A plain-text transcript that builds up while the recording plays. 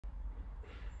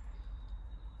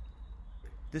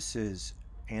This is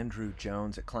Andrew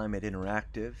Jones at Climate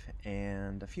Interactive,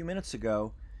 and a few minutes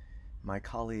ago, my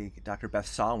colleague Dr. Beth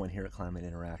Solwin here at Climate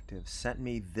Interactive sent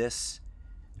me this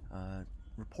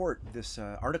report, this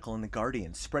article in The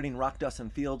Guardian. Spreading rock dust in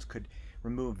fields could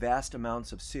remove vast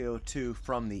amounts of CO2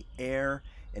 from the air.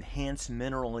 Enhanced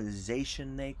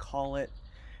mineralization, they call it.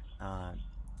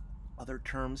 Other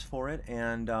terms for it,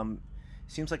 and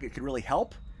seems like it could really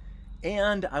help.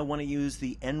 And I want to use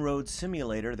the En-ROADS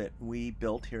simulator that we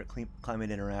built here at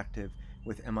Climate Interactive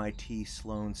with MIT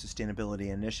Sloan Sustainability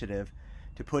Initiative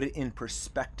to put it in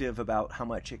perspective about how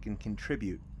much it can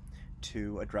contribute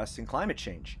to addressing climate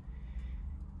change.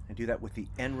 I do that with the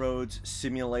En-ROADS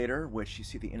simulator, which you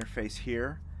see the interface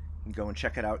here. You can go and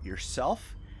check it out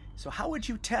yourself. So how would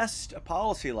you test a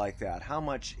policy like that? How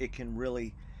much it can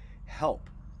really help?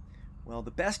 Well,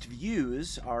 the best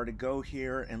views are to go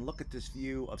here and look at this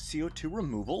view of CO2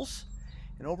 removals,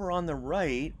 and over on the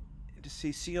right to see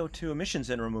CO2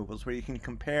 emissions and removals, where you can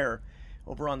compare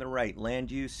over on the right land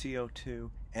use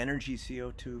CO2, energy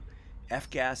CO2,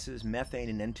 F-gases, methane,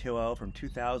 and N2O from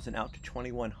 2000 out to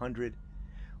 2100,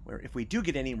 where if we do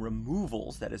get any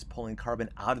removals, that is pulling carbon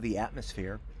out of the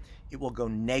atmosphere, it will go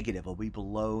negative. It will be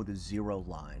below the zero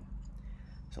line.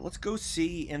 So let's go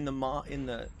see in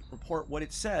the report what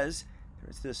it says.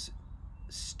 There's this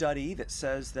study that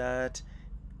says that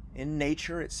in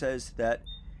nature, it says that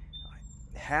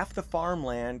half the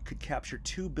farmland could capture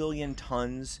 2 billion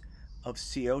tons of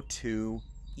CO2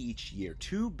 each year.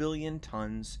 2 billion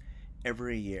tons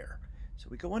every year. So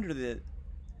we go under the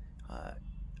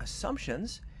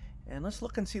assumptions, and let's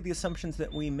look and see the assumptions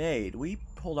that we made. We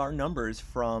pulled our numbers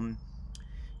from,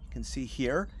 you can see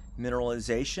here,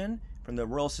 mineralization from the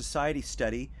Royal Society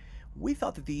study.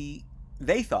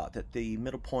 They thought that the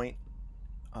middle point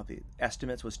of the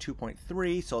estimates was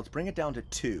 2.3, so let's bring it down to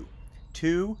 2.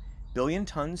 2 billion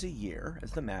tons a year as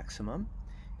the maximum.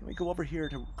 And we go over here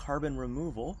to carbon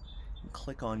removal and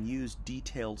click on Use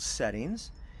Detailed Settings.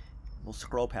 We'll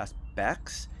scroll past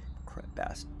BECS,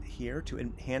 past here to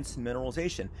enhance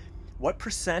mineralization. What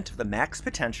percent of the max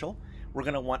potential? We're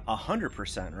going to want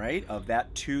 100%, right, of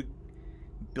that 2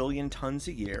 billion tons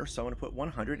a year. So I'm going to put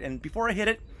 100. And before I hit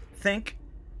it, think,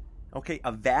 okay,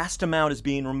 a vast amount is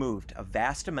being removed. A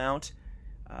vast amount.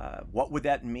 What would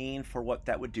that mean for what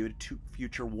that would do to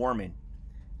future warming?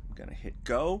 I'm going to hit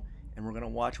go, and we're going to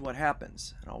watch what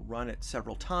happens. And I'll run it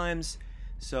several times.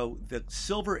 So the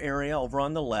silver area over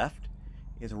on the left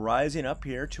is rising up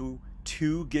here to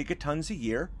 2 gigatons a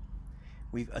year.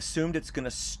 We've assumed it's going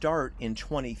to start in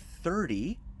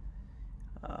 2030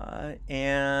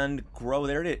 and grow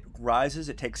there. It rises.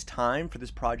 It takes time for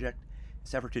this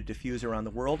effort to diffuse around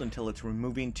the world until it's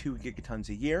removing 2 gigatons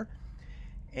a year.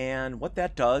 And what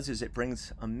that does is it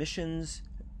brings emissions,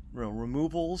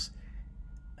 removals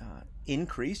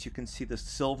increase. You can see the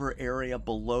silver area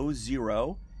below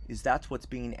zero that's what's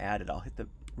being added. I'll hit the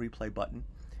replay button.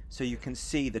 So you can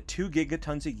see the 2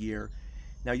 gigatons a year.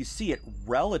 Now you see it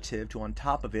relative to, on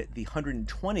top of it, the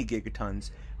 120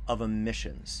 gigatons of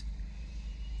emissions.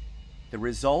 The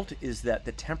result is that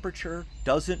the temperature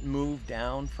doesn't move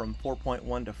down from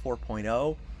 4.1 to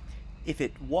 4.0. If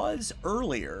it was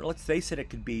earlier, let's face it, it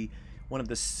could be one of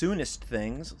the soonest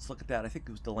things. Let's look at that. I think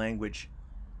it was the language.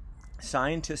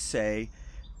 Scientists say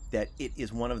that it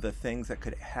is one of the things that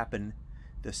could happen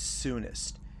the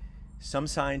soonest. Some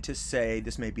scientists say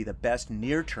this may be the best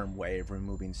near-term way of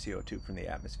removing CO2 from the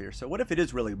atmosphere. So what if it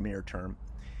is really near-term?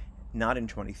 Not in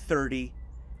 2030,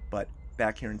 but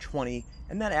back here in 20,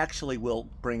 and that actually will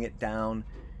bring it down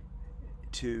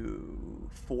to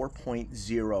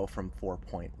 4.0 from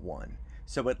 4.1.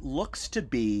 So it looks to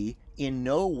be in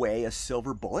no way a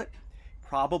silver bullet.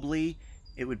 Probably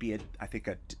it would be, I think,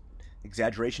 an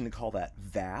exaggeration to call that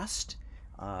vast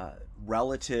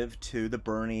relative to the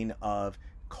burning of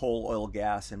coal, oil,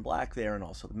 gas, and black there, and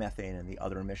also the methane and the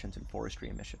other emissions and forestry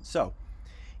emissions. So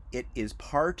it is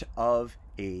part of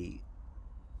a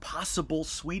possible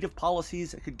suite of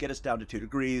policies that could get us down to 2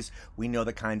 degrees. We know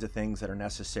the kinds of things that are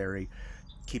necessary: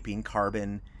 keeping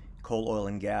carbon, coal, oil,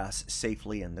 and gas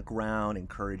safely in the ground,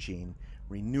 encouraging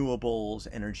renewables,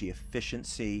 energy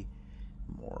efficiency,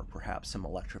 more perhaps some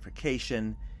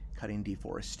electrification, cutting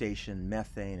deforestation,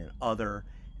 methane, and other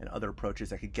approaches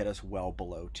that could get us well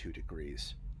below 2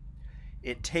 degrees.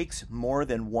 It takes more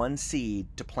than one seed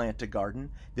to plant a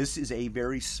garden. This is a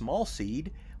very small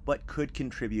seed, but could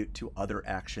contribute to other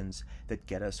actions that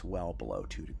get us well below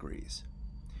 2 degrees.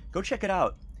 Go check it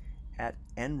out at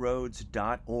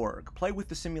enroads.org. Play with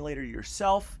the simulator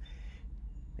yourself.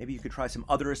 Maybe you could try some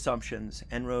other assumptions.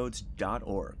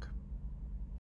 enroads.org.